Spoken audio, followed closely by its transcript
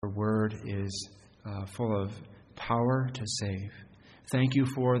Your word is full of power to save. Thank you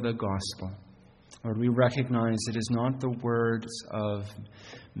for the gospel. Lord, we recognize it is not the words of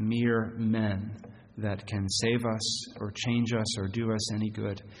mere men that can save us or change us or do us any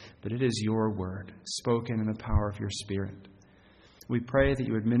good, but it is your word, spoken in the power of your Spirit. We pray that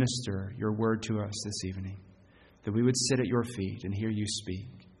you would minister your word to us this evening, that we would sit at your feet and hear you speak.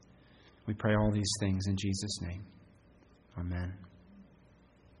 We pray all these things in Jesus' name. Amen.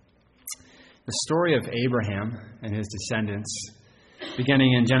 The story of Abraham and his descendants,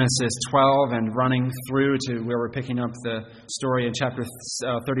 beginning in Genesis 12 and running through to where we're picking up the story in chapter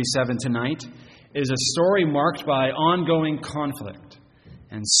 37 tonight, is a story marked by ongoing conflict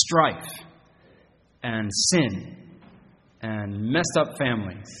and strife and sin and messed up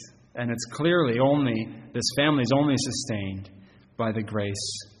families. And it's clearly this family is only sustained by the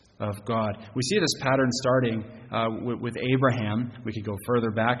grace of God. We see this pattern starting with Abraham. We could go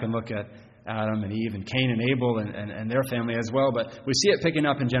further back and look at Adam and Eve and Cain and Abel and their family as well. But we see it picking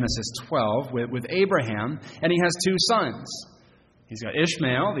up in Genesis 12 with Abraham, and he has two sons. He's got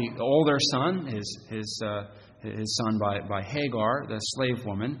Ishmael, the older son, his son by Hagar, the slave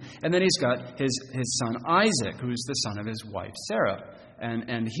woman. And then he's got his son Isaac, who's the son of his wife Sarah.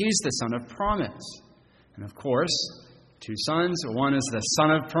 And he's the son of promise. And of course, two sons. One is the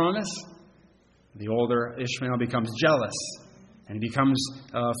son of promise. The older Ishmael becomes jealous. And he becomes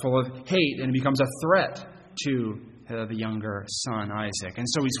full of hate, and he becomes a threat to the younger son, Isaac. And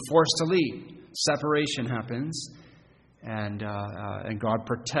so he's forced to leave. Separation happens, and God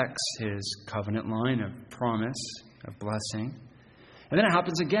protects his covenant line of promise, of blessing. And then it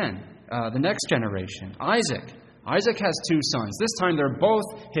happens again. The next generation, Isaac. Isaac has two sons. This time they're both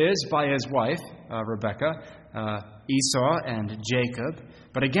his by his wife, Rebekah, Esau and Jacob.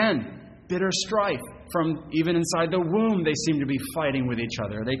 But again, bitter strife. From even inside the womb, they seem to be fighting with each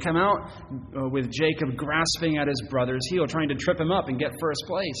other. They come out with Jacob grasping at his brother's heel, trying to trip him up and get first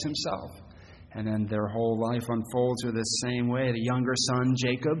place himself. And then their whole life unfolds with the same way. The younger son,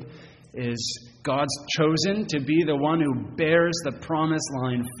 Jacob, is God's chosen to be the one who bears the promise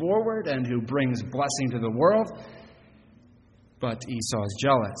line forward and who brings blessing to the world. But Esau is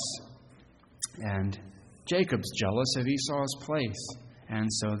jealous. And Jacob's jealous of Esau's place. And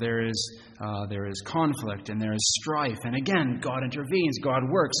so there is conflict and there is strife. And again, God intervenes, God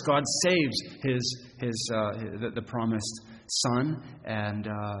works, God saves the promised son and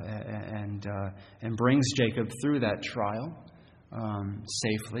brings Jacob through that trial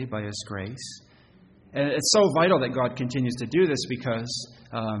safely by his grace. And it's so vital that God continues to do this because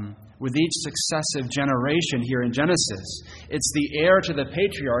with each successive generation here in Genesis, it's the heir to the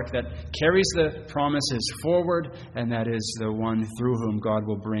patriarch that carries the promises forward, and that is the one through whom God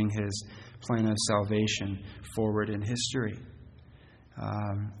will bring his plan of salvation forward in history.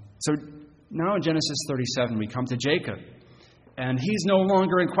 So now in Genesis 37, we come to Jacob. And he's no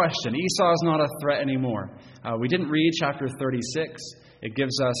longer in question. Esau is not a threat anymore. We didn't read chapter 36. It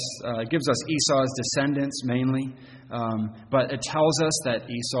gives us Esau's descendants mainly. But it tells us that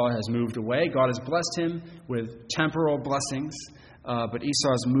Esau has moved away. God has blessed him with temporal blessings. But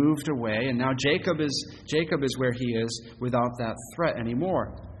Esau has moved away. And now Jacob is where he is without that threat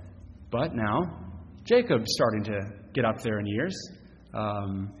anymore. But now Jacob's starting to get up there in years.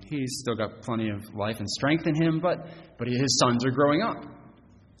 He's still got plenty of life and strength in him, but his sons are growing up.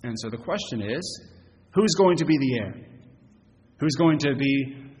 And so the question is, who's going to be the heir? Who's going to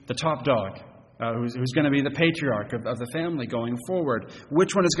be the top dog? Who's going to be the patriarch of the family going forward?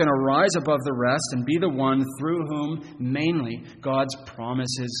 Which one is going to rise above the rest and be the one through whom mainly God's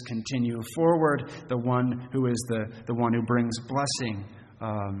promises continue forward? The one who is the one who brings blessing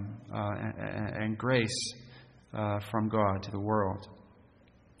and grace from God to the world.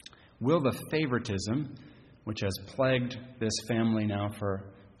 Will the favoritism, which has plagued this family now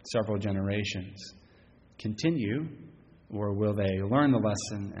for several generations, continue, or will they learn the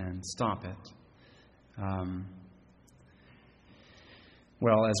lesson and stop it?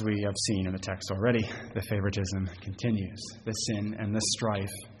 Well, as we have seen in the text already, the favoritism continues. The sin and the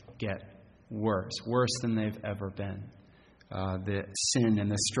strife get worse than they've ever been. The sin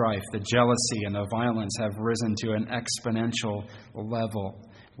and the strife, the jealousy and the violence have risen to an exponential level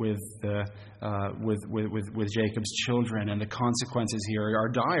with Jacob's children, and the consequences here are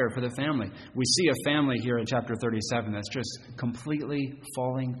dire for the family. We see a family here in chapter 37 that's just completely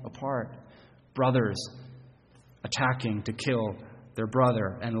falling apart. Brothers attacking to kill their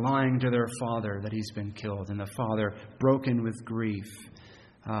brother and lying to their father that he's been killed, and the father broken with grief.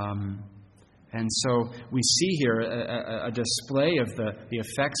 And so we see here a display of the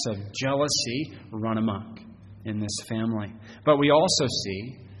effects of jealousy run amok in this family. But we also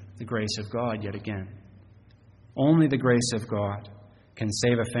see the grace of God yet again. Only the grace of God can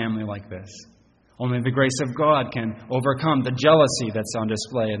save a family like this. Only the grace of God can overcome the jealousy that's on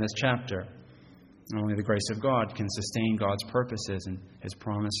display in this chapter. Only the grace of God can sustain God's purposes and His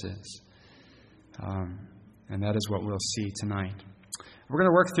promises. And that is what we'll see tonight. We're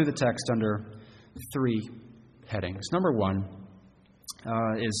going to work through the text under 3 headings. Number 1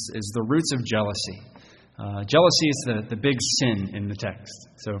 is the roots of jealousy. Jealousy is the big sin in the text.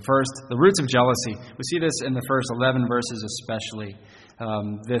 So first, the roots of jealousy. We see this in the first 11 verses especially.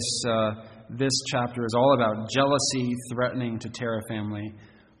 This chapter is all about jealousy threatening to tear a family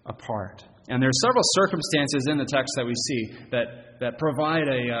apart. And there are several circumstances in the text that we see that provide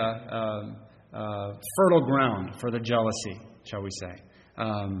a fertile ground for the jealousy, shall we say.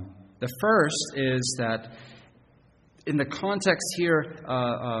 The first is that in the context here,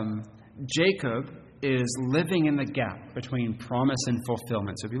 Jacob is living in the gap between promise and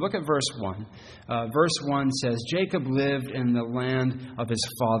fulfillment. So if you look at verse 1, verse 1 says, Jacob lived in the land of his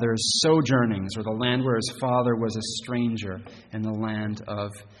father's sojournings, or the land where his father was a stranger, in the land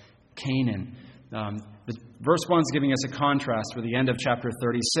of Canaan. Verse 1 is giving us a contrast with the end of chapter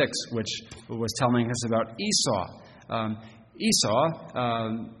 36, which was telling us about Esau.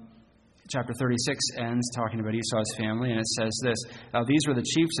 Chapter 36 ends talking about Esau's family, and it says this: these were the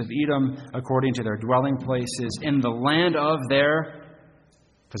chiefs of Edom according to their dwelling places in the land of their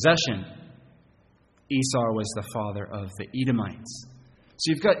possession. Esau was the father of the Edomites.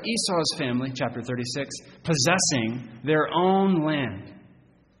 So you've got Esau's family, chapter 36, possessing their own land.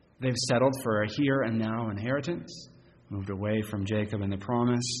 They've settled for a here and now inheritance, moved away from Jacob and the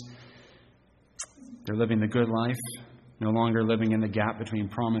promise. They're living the good life, no longer living in the gap between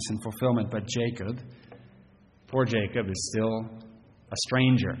promise and fulfillment. But Jacob, poor Jacob, is still a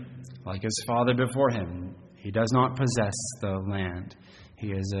stranger, like his father before him. He does not possess the land.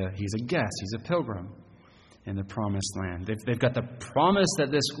 He's a guest. He's a pilgrim in the promised land. They've got the promise that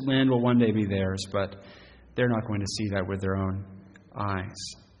this land will one day be theirs, but they're not going to see that with their own eyes.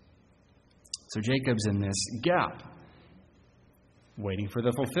 So Jacob's in this gap, waiting for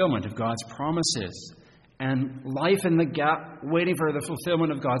the fulfillment of God's promises. And life in the gap, waiting for the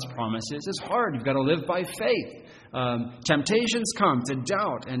fulfillment of God's promises, is hard. You've got to live by faith. Temptations come to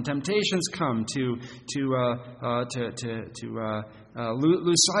doubt, and temptations come to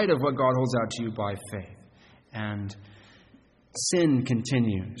lose sight of what God holds out to you by faith. And sin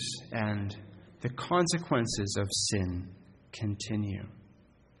continues, and the consequences of sin continue.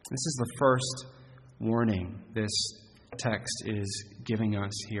 This is the first warning this text is giving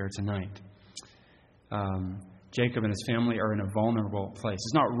us here tonight. Jacob and his family are in a vulnerable place.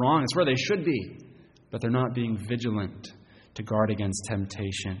 It's not wrong. It's where they should be. But they're not being vigilant to guard against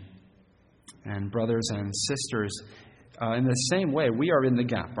temptation. And brothers and sisters, in the same way, we are in the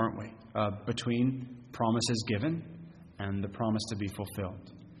gap, aren't we? Between promises given and the promise to be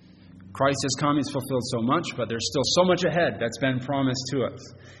fulfilled. Christ has come. He's fulfilled so much, but there's still so much ahead that's been promised to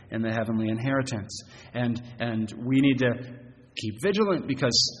us in the heavenly inheritance. And we need to keep vigilant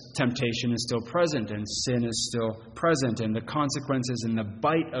because temptation is still present and sin is still present, and the consequences and the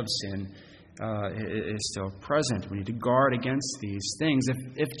bite of sin is still present. We need to guard against these things.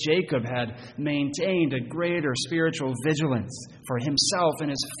 If Jacob had maintained a greater spiritual vigilance for himself and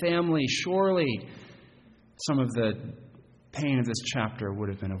his family, surely some of the pain of this chapter would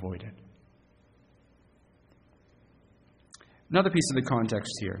have been avoided. Another piece of the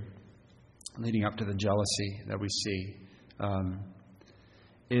context here, leading up to the jealousy that we see,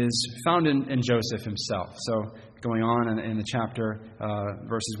 is found in Joseph himself. So going on in the chapter,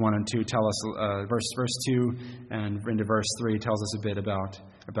 verses 1 and 2 tell us, verse 2 and into verse 3 tells us a bit about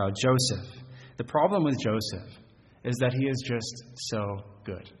Joseph. The problem with Joseph is that he is just so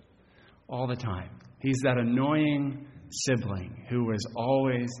good all the time. He's that annoying sibling who is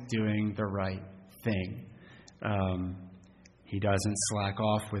always doing the right thing. He doesn't slack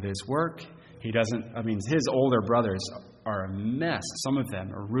off with his work. His older brothers are a mess. Some of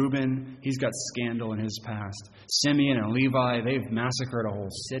them are Reuben. He's got scandal in his past. Simeon and Levi, they've massacred a whole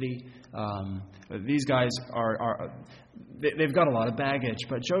city. These guys they've got a lot of baggage.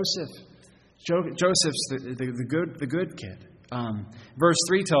 But Joseph's the good kid. Verse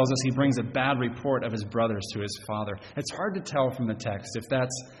 3 tells us he brings a bad report of his brothers to his father. It's hard to tell from the text if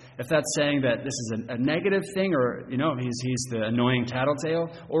that's saying that this is a negative thing, or he's the annoying tattletale,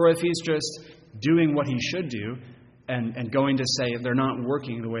 or if he's just doing what he should do and going to say they're not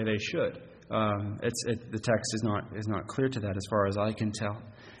working the way they should. The text is not clear to that as far as I can tell.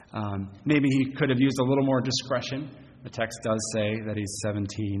 Maybe he could have used a little more discretion. The text does say that he's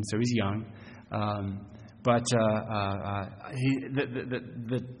 17, so he's young. But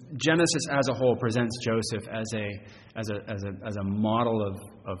the Genesis as a whole presents Joseph as a model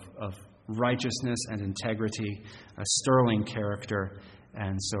of righteousness and integrity, a sterling character,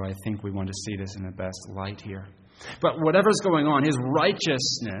 and so I think we want to see this in the best light here. But whatever's going on, his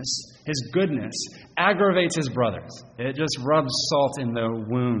righteousness, his goodness, aggravates his brothers. It just rubs salt in the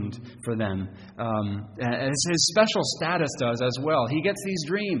wound for them. As his special status does as well. He gets these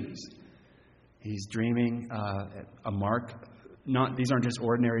dreams. He's dreaming a mark. These aren't just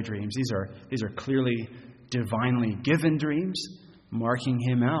ordinary dreams. These are clearly divinely given dreams, marking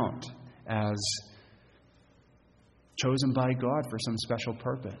him out as chosen by God for some special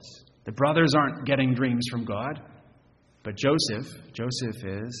purpose. The brothers aren't getting dreams from God, but Joseph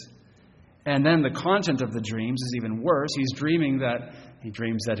is. And then the content of the dreams is even worse. He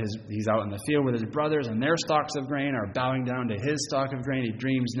dreams that he's out in the field with his brothers and their stalks of grain are bowing down to his stalk of grain. He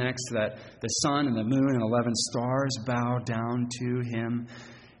dreams next that the sun and the moon and 11 stars bow down to him.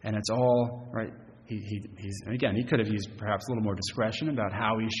 And it's all, right, he could have used perhaps a little more discretion about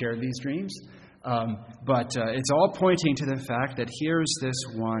how he shared these dreams. But it's all pointing to the fact that here's this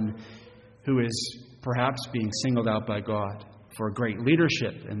one who is perhaps being singled out by God for great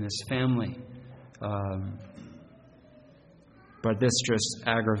leadership in this family. But this just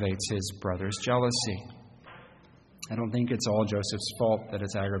aggravates his brother's jealousy. I don't think it's all Joseph's fault that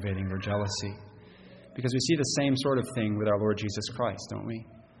it's aggravating their jealousy, because we see the same sort of thing with our Lord Jesus Christ, don't we?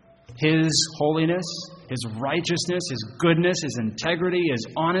 His holiness, his righteousness, his goodness, his integrity, his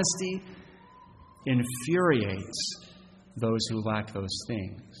honesty infuriates those who lack those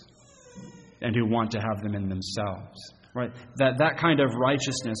things and who want to have them in themselves. Right? That kind of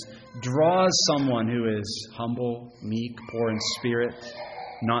righteousness draws someone who is humble, meek, poor in spirit,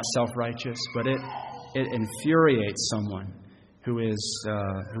 not self-righteous, but it infuriates someone who is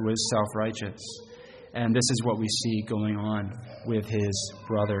self-righteous. And this is what we see going on with his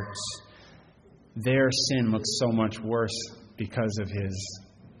brothers. Their sin looks so much worse because of his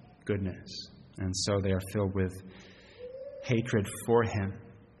goodness. And so they are filled with hatred for him.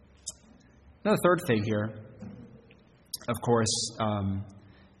 Now, the third thing here, of course,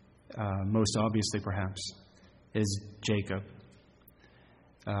 most obviously perhaps, is Jacob.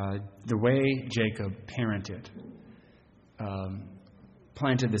 The way Jacob parented,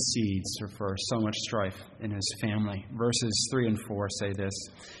 planted the seeds for so much strife in his family. Verses 3 and 4 say this: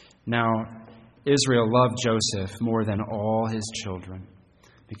 Now Israel loved Joseph more than all his children,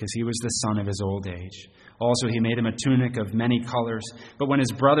 because he was the son of his old age. Also, he made him a tunic of many colors. But when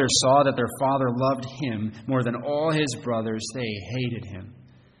his brothers saw that their father loved him more than all his brothers, they hated him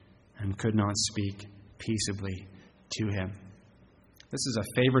and could not speak peaceably to him. This is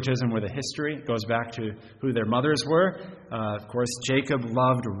a favoritism with a history. It goes back to who their mothers were. Of course, Jacob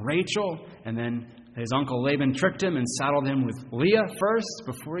loved Rachel, and then his uncle Laban tricked him and saddled him with Leah first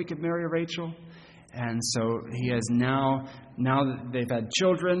before he could marry Rachel. And so he has now that they've had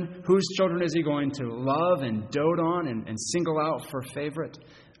children, whose children is he going to love and dote on and single out for favorite?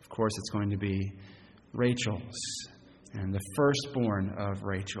 Of course, it's going to be Rachel's. And the firstborn of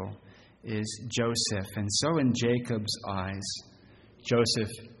Rachel is Joseph. And so in Jacob's eyes, Joseph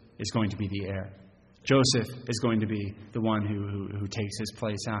is going to be the heir. Joseph is going to be the one who takes his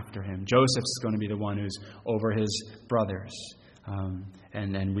place after him. Joseph is going to be the one who's over his brothers.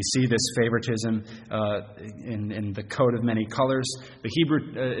 And we see this favoritism in the coat of many colors. The Hebrew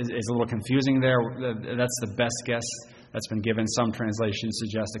is a little confusing there. That's the best guess that's been given. Some translations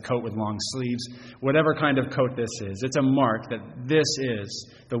suggest a coat with long sleeves. Whatever kind of coat this is, it's a mark that this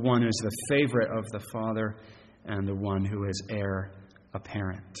is the one who's the favorite of the father and the one who is heir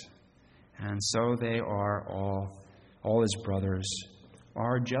apparent. And so they are all his brothers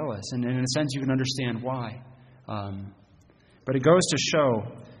are jealous. And in a sense, you can understand why. But it goes to show,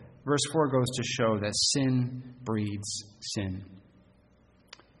 verse 4 goes to show that sin breeds sin.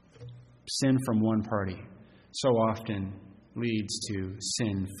 Sin from one party so often leads to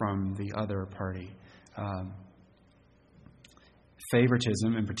sin from the other party.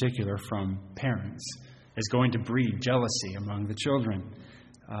 Favoritism, in particular from parents, is going to breed jealousy among the children.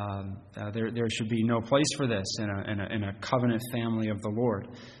 There should be no place for this in a covenant family of the Lord.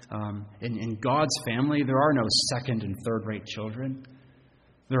 In God's family, there are no second and third-rate children.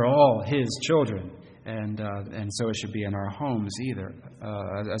 They're all His children, and so it should be in our homes either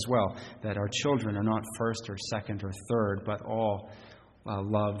as well. That our children are not first or second or third, but all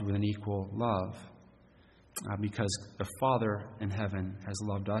loved with an equal love, because the Father in heaven has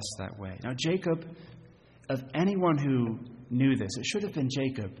loved us that way. Now, Jacob, of anyone who knew this, it should have been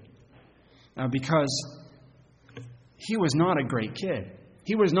Jacob, because he was not a great kid.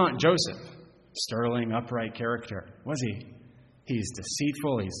 He was not Joseph. sterling, upright character, was he? He's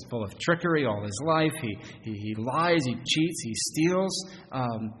deceitful. He's full of trickery all his life. He lies, he cheats, he steals.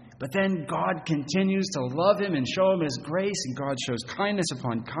 But then God continues to love him and show him his grace, and God shows kindness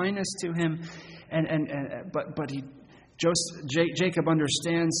upon kindness to him. Jacob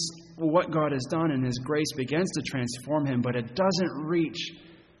understands what God has done, and his grace begins to transform him, but it doesn't reach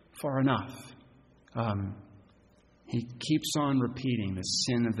far enough. He keeps on repeating the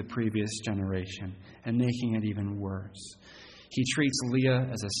sin of the previous generation and making it even worse. He treats Leah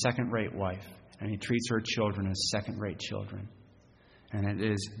as a second-rate wife, and he treats her children as second-rate children. And it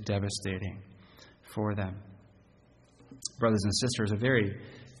is devastating for them. Brothers and sisters, a very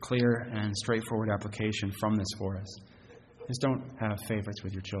clear and straightforward application from this for us is don't have favorites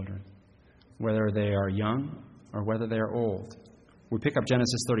with your children, whether they are young or whether they are old. We pick up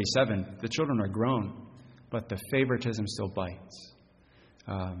Genesis 37. The children are grown, but the favoritism still bites.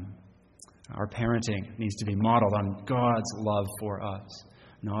 Our parenting needs to be modeled on God's love for us,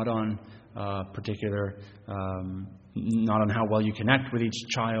 not on not on how well you connect with each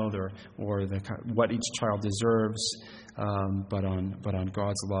child or what each child deserves, but on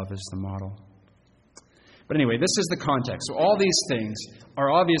God's love as the model. But anyway, this is the context. So all these things are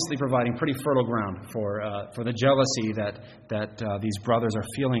obviously providing pretty fertile ground for the jealousy that these brothers are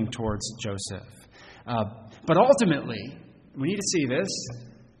feeling towards Joseph. But ultimately, we need to see this.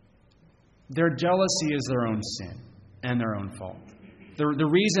 Their jealousy is their own sin and their own fault. The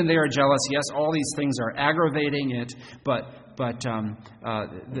reason they are jealous, yes, all these things are aggravating it, but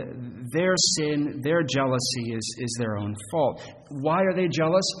their sin, their jealousy is their own fault. Why are they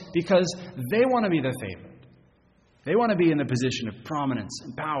jealous? Because they want to be the favorite. They want to be in the position of prominence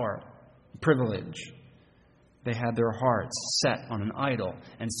and power, privilege. They had their hearts set on an idol,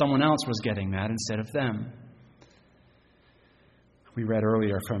 and someone else was getting that instead of them. We read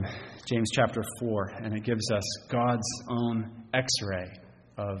earlier from James chapter 4, and it gives us God's own x-ray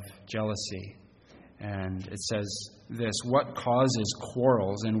of jealousy. And it says this: what causes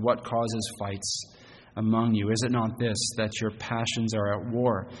quarrels and what causes fights among you? Is it not this, that your passions are at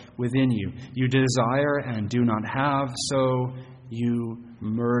war within you? You desire and do not have, so you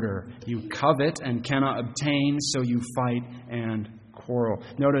murder. You covet and cannot obtain, so you fight and quarrel.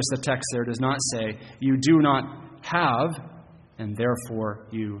 Notice the text there does not say you do not have, and therefore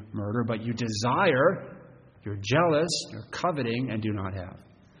you murder, but you desire, you're jealous, you're coveting, and do not have,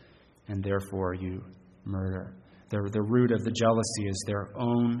 and therefore you murder. The root of the jealousy is their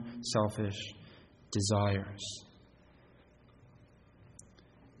own selfish desires.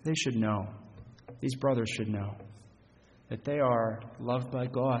 They should know, these brothers should know, that they are loved by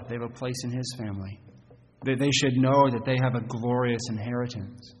God. They have a place in His family. They should know that they have a glorious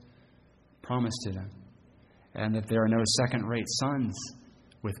inheritance promised to them, and that there are no second-rate sons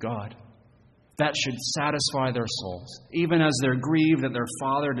with God. That should satisfy their souls. Even as they're grieved that their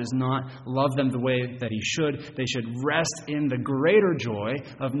father does not love them the way that he should, they should rest in the greater joy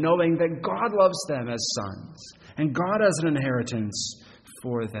of knowing that God loves them as sons, and God has an inheritance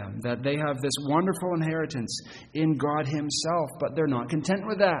for them, that they have this wonderful inheritance in God Himself, but they're not content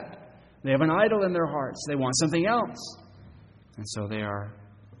with that. They have an idol in their hearts. They want something else. And so they are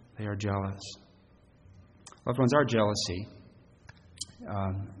jealous. Loved ones, our jealousy,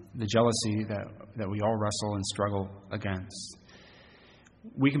 the jealousy that we all wrestle and struggle against,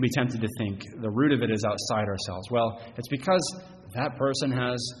 we can be tempted to think the root of it is outside ourselves. Well, it's because that person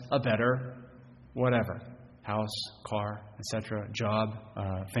has a better whatever, house, car, etc., job,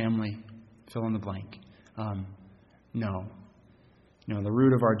 family, fill in the blank. No, the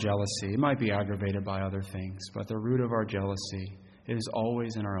root of our jealousy, it might be aggravated by other things, but the root of our jealousy is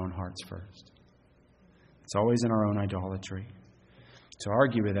always in our own hearts first. It's always in our own idolatry. To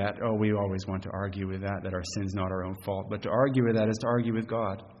argue with that, we always want to argue with that our sin's not our own fault. But to argue with that is to argue with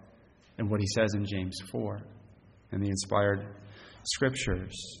God and what He says in James 4 and the inspired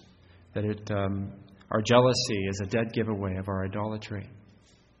Scriptures, that our jealousy is a dead giveaway of our idolatry.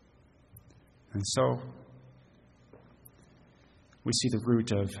 And so, we see the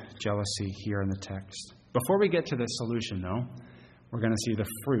root of jealousy here in the text. Before we get to the solution, though, we're going to see the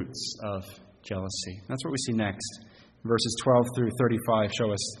fruits of jealousy. That's what we see next. Verses 12 through 35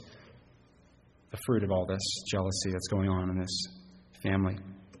 show us the fruit of all this jealousy that's going on in this family.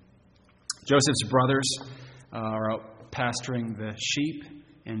 Joseph's brothers are out pasturing the sheep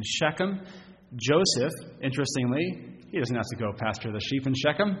in Shechem. Joseph, interestingly, he doesn't have to go pasture the sheep in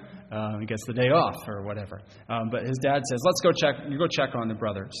Shechem. He gets the day off or whatever. But his dad says, "Let's go check. You go check on the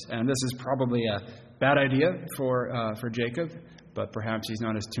brothers." And this is probably a bad idea for Jacob, but perhaps he's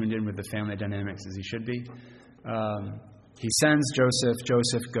not as tuned in with the family dynamics as he should be. He sends Joseph.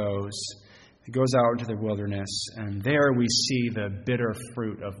 Joseph goes, He goes out into the wilderness, and there we see the bitter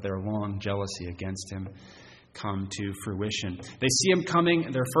fruit of their long jealousy against him come to fruition. They see him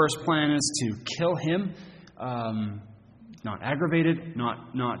coming. Their first plan is to kill him. Not aggravated,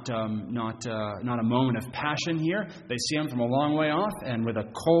 not a moment of passion here. They see him from a long way off, and with a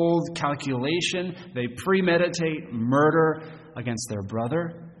cold calculation, they premeditate murder against their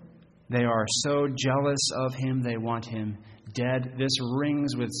brother. They are so jealous of him, they want him dead. This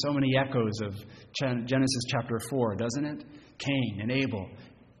rings with so many echoes of Genesis chapter 4, doesn't it? Cain and Abel.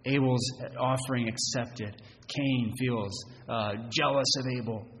 Abel's offering accepted. Cain feels jealous of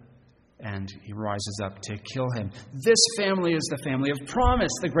Abel, and he rises up to kill him. This family is the family of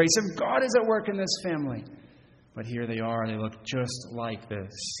promise. The grace of God is at work in this family. But here they are. They look just like the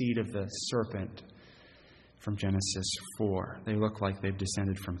seed of the serpent from Genesis 4. They look like they've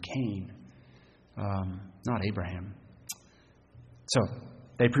descended from Cain, not Abraham. So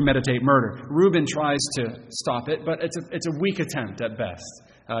they premeditate murder. Reuben tries to stop it, but it's a weak attempt at best.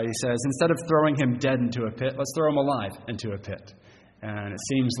 He says, instead of throwing him dead into a pit, let's throw him alive into a pit. And it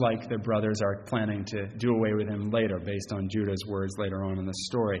seems like the brothers are planning to do away with him later, based on Judah's words later on in the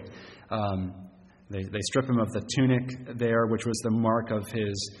story. They strip him of the tunic there, which was the mark of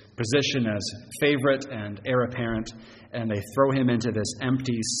his position as favorite and heir apparent, and they throw him into this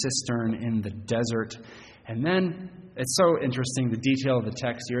empty cistern in the desert. And then, it's so interesting, the detail of the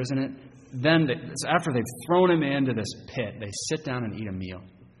text here, isn't it? Then, after they've thrown him into this pit, they sit down and eat a meal.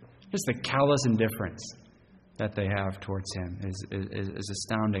 Just the callous indifference that they have towards him is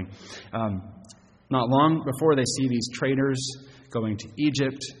astounding. Not long before they see these traders going to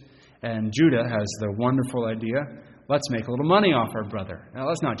Egypt, and Judah has the wonderful idea, let's make a little money off our brother. Now,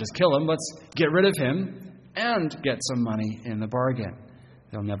 let's not just kill him, let's get rid of him and get some money in the bargain.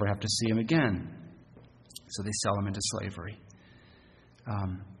 They'll never have to see him again. So they sell him into slavery.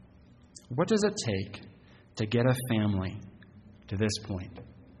 What does it take to get a family to this point?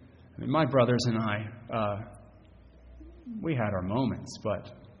 I mean, my brothers and I, we had our moments,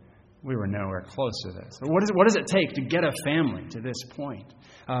 but we were nowhere close to this. So what does it take to get a family to this point?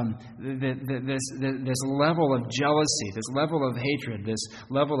 This level of jealousy, this level of hatred, this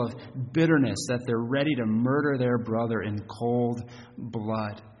level of bitterness that they're ready to murder their brother in cold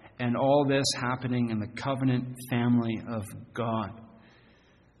blood. And all this happening in the covenant family of God.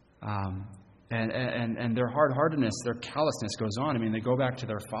 And their hard-heartedness, their callousness goes on. I mean, they go back to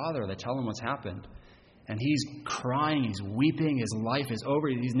their father. They tell him what's happened. And he's crying. He's weeping. His life is over.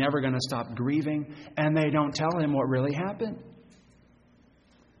 He's never going to stop grieving. And they don't tell him what really happened.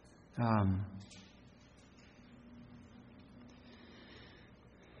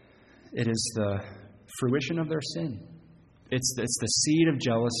 It is the fruition of their sin. It's the seed of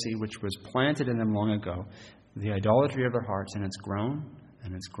jealousy which was planted in them long ago, the idolatry of their hearts, and it's grown,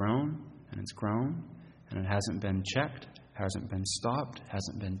 and it's grown, and it's grown, and it hasn't been checked, hasn't been stopped,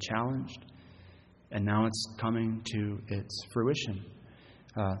 hasn't been challenged, and now it's coming to its fruition.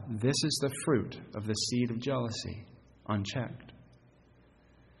 This is the fruit of the seed of jealousy, unchecked.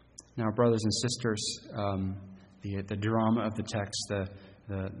 Now, brothers and sisters, the drama of the text,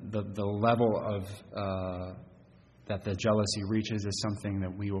 the level of that the jealousy reaches is something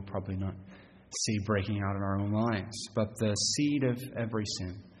that we will probably not see breaking out in our own lives. But the seed of every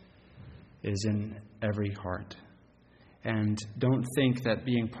sin is in every heart. And don't think that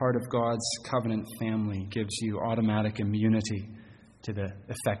being part of God's covenant family gives you automatic immunity to the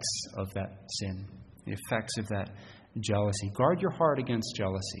effects of that sin, the effects of that jealousy. Guard your heart against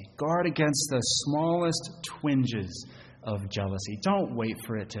jealousy. Guard against the smallest twinges of jealousy. Don't wait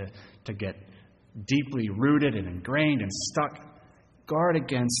for it to get deeply rooted and ingrained and stuck. Guard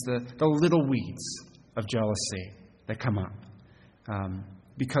against the little weeds of jealousy that come up.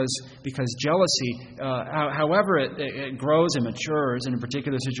 Because jealousy, however it grows and matures in a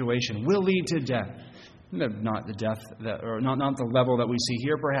particular situation, will lead to death. Not the death, or not the level that we see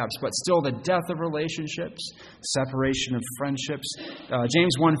here perhaps, but still the death of relationships, separation of friendships.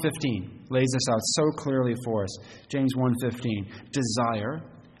 James 1:15 lays this out so clearly for us. James 1:15, desire,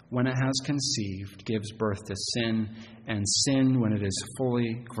 when it has conceived, gives birth to sin, and sin, when it is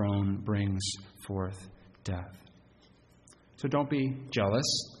fully grown, brings forth death. So don't be jealous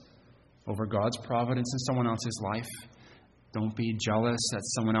over God's providence in someone else's life. Don't be jealous that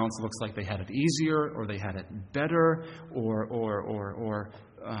someone else looks like they had it easier or they had it better or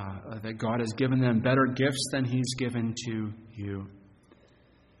that God has given them better gifts than He's given to you.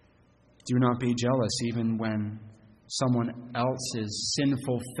 Do not be jealous even when someone else's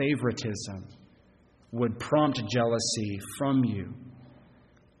sinful favoritism would prompt jealousy from you.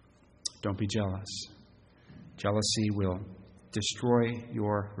 Don't be jealous. Jealousy will destroy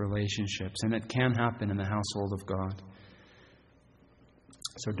your relationships. And it can happen in the household of God.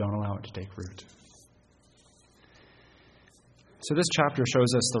 So don't allow it to take root. So this chapter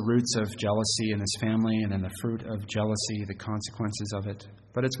shows us the roots of jealousy in this family, and then the fruit of jealousy, the consequences of it.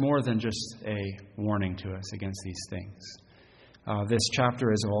 But it's more than just a warning to us against these things. This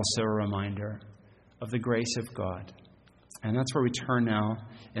chapter is also a reminder of the grace of God. And that's where we turn now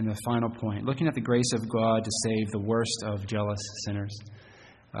in the final point, looking at the grace of God to save the worst of jealous sinners.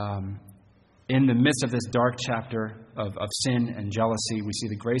 In the midst of this dark chapter of sin and jealousy, we see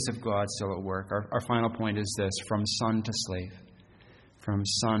the grace of God still at work. Our final point is this: from son to slave. From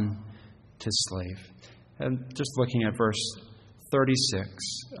son to slave. And just looking at verse 36,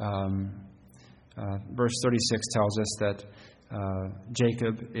 verse 36 tells us that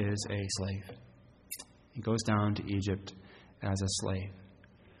Jacob is a slave. He goes down to Egypt as a slave.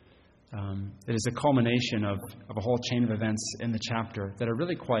 It is a culmination of a whole chain of events in the chapter that are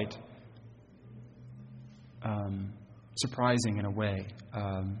really quite surprising in a way.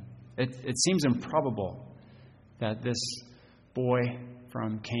 It seems improbable that this boy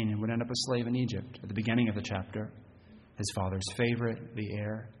from Canaan would end up a slave in Egypt at the beginning of the chapter. His father's favorite, the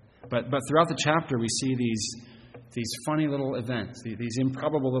heir. But throughout the chapter, we see these funny little events, these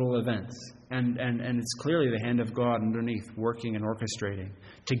improbable little events. And it's clearly the hand of God underneath working and orchestrating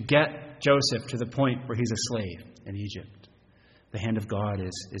to get Joseph to the point where he's a slave in Egypt. The hand of God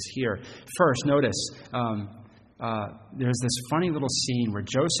is here. First, notice there's this funny little scene where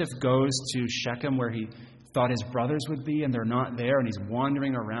Joseph goes to Shechem where he thought his brothers would be, and they're not there, and he's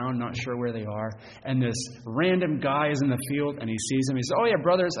wandering around, not sure where they are. And this random guy is in the field, and he sees him. He says, "Oh yeah,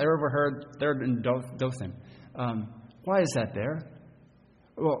 brothers, I overheard they're in Dothan." Why is that there?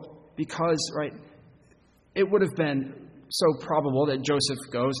 Well, because, right, it would have been so probable that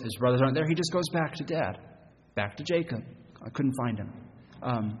Joseph goes, his brothers aren't there, he just goes back to Dad, back to Jacob. I couldn't find him.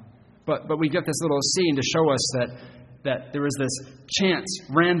 But we get this little scene to show us that there was this chance,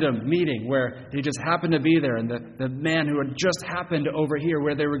 random meeting where he just happened to be there, and the man who had just happened to overhear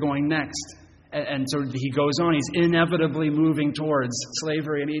where they were going next. And so he goes on. He's inevitably moving towards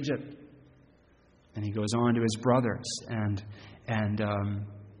slavery in Egypt. And he goes on to his brothers. And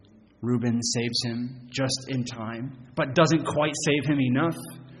Reuben saves him just in time, but doesn't quite save him enough.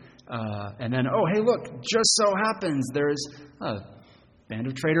 And then, oh, hey, look, just so happens there's a band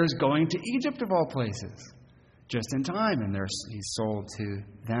of traders going to Egypt of all places. Just in time, and he's sold to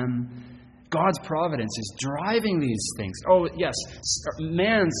them. God's providence is driving these things. Oh, yes,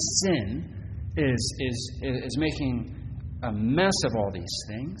 man's sin is making a mess of all these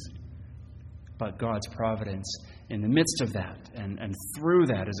things, but God's providence in the midst of that and through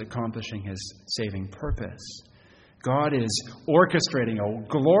that is accomplishing His saving purpose. God is orchestrating a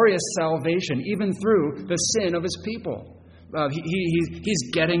glorious salvation even through the sin of His people.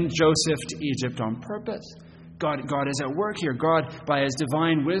 He's getting Joseph to Egypt on purpose. God is at work here. God, by His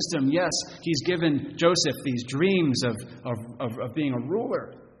divine wisdom, yes, He's given Joseph these dreams of being a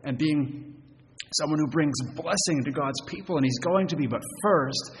ruler and being someone who brings blessing to God's people, and He's going to be. But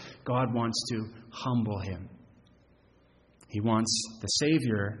first, God wants to humble him. He wants the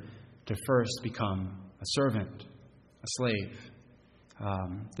Savior to first become a servant, a slave.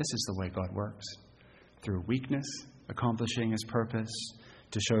 This is the way God works. Through weakness, accomplishing His purpose,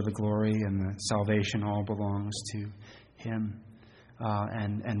 to show the glory and the salvation all belongs to Him.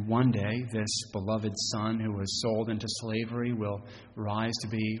 And one day, this beloved son who was sold into slavery will rise to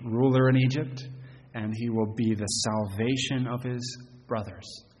be ruler in Egypt, and he will be the salvation of his brothers.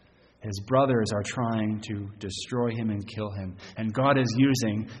 His brothers are trying to destroy him and kill him, and God is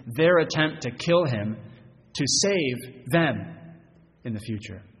using their attempt to kill him to save them in the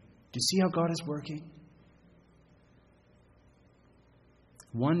future. Do you see how God is working?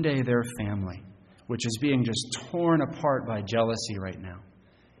 One day their family, which is being just torn apart by jealousy right now,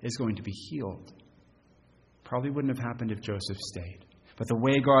 is going to be healed. Probably wouldn't have happened if Joseph stayed. But the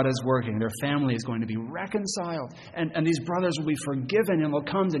way God is working, their family is going to be reconciled. And these brothers will be forgiven and will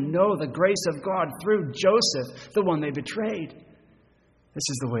come to know the grace of God through Joseph, the one they betrayed. This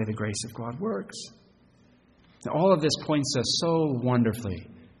is the way the grace of God works. Now, all of this points us so wonderfully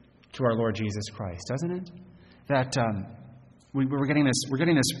to our Lord Jesus Christ, doesn't it? That we're getting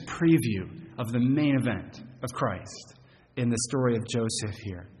this preview of the main event of Christ in the story of Joseph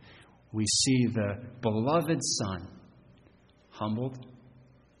here. We see the beloved son humbled,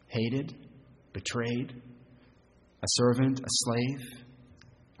 hated, betrayed, a servant, a slave.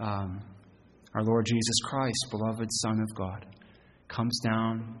 Our Lord Jesus Christ, beloved Son of God, comes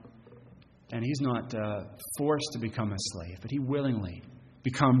down, and He's not forced to become a slave, but He willingly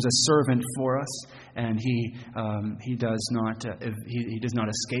becomes a servant for us, and he does not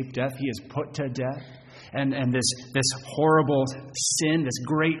escape death. He is put to death. And this horrible sin, this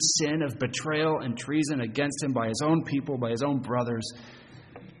great sin of betrayal and treason against him by his own people, by his own brothers,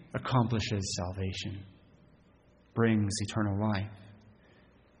 accomplishes salvation, brings eternal life.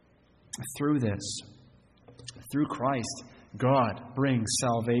 Through this, through Christ, God brings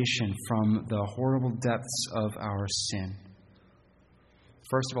salvation from the horrible depths of our sin.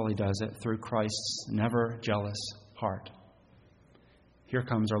 First of all, He does it through Christ's never jealous heart. Here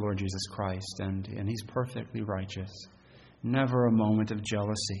comes our Lord Jesus Christ, and He's perfectly righteous. Never a moment of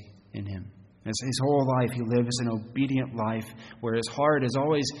jealousy in Him. His whole life, He lives an obedient life where His heart is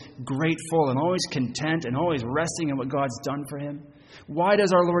always grateful and always content and always resting in what God's done for Him. Why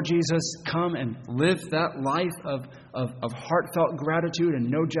does our Lord Jesus come and live that life of heartfelt gratitude and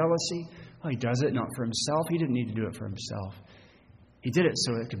no jealousy? Well, He does it not for Himself. He didn't need to do it for Himself. He did it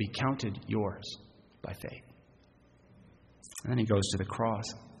so it could be counted yours by faith. And then He goes to the cross.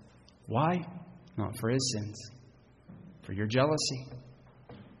 Why? Not for His sins. For your jealousy.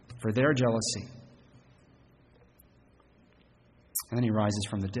 For their jealousy. And then He rises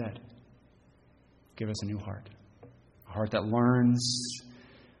from the dead. Give us a new heart. A heart that learns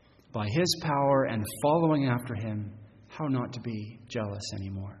by His power and following after Him how not to be jealous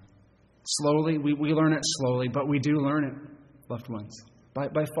anymore. Slowly, we learn it slowly, but we do learn it, loved ones,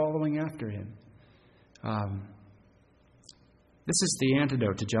 by following after Him. This is the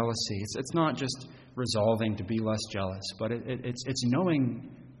antidote to jealousy. It's not just resolving to be less jealous, but it's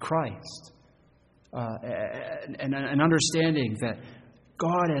knowing Christ and understanding that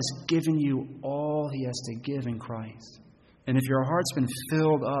God has given you all He has to give in Christ. And if your heart's been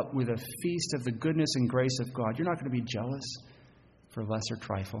filled up with a feast of the goodness and grace of God, you're not going to be jealous for lesser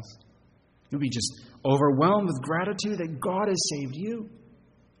trifles. You'll be just overwhelmed with gratitude that God has saved you.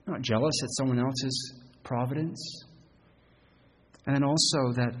 You're not jealous at someone else's providence. And then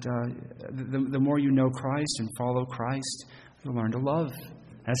also that the more you know Christ and follow Christ, you'll learn to love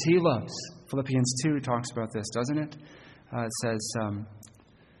as He loves. Philippians 2 talks about this, doesn't it? It says,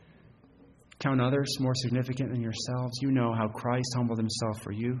 count others more significant than yourselves. You know how Christ humbled Himself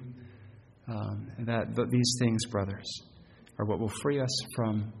for you. And that these things, brothers, are what will free us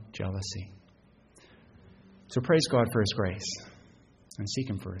from jealousy. So praise God for His grace and seek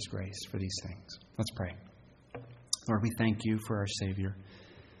Him for His grace for these things. Let's pray. Lord, we thank You for our Savior.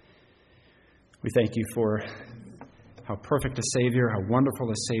 We thank You for how perfect a Savior, how wonderful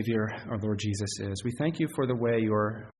a Savior our Lord Jesus is. We thank You for the way Your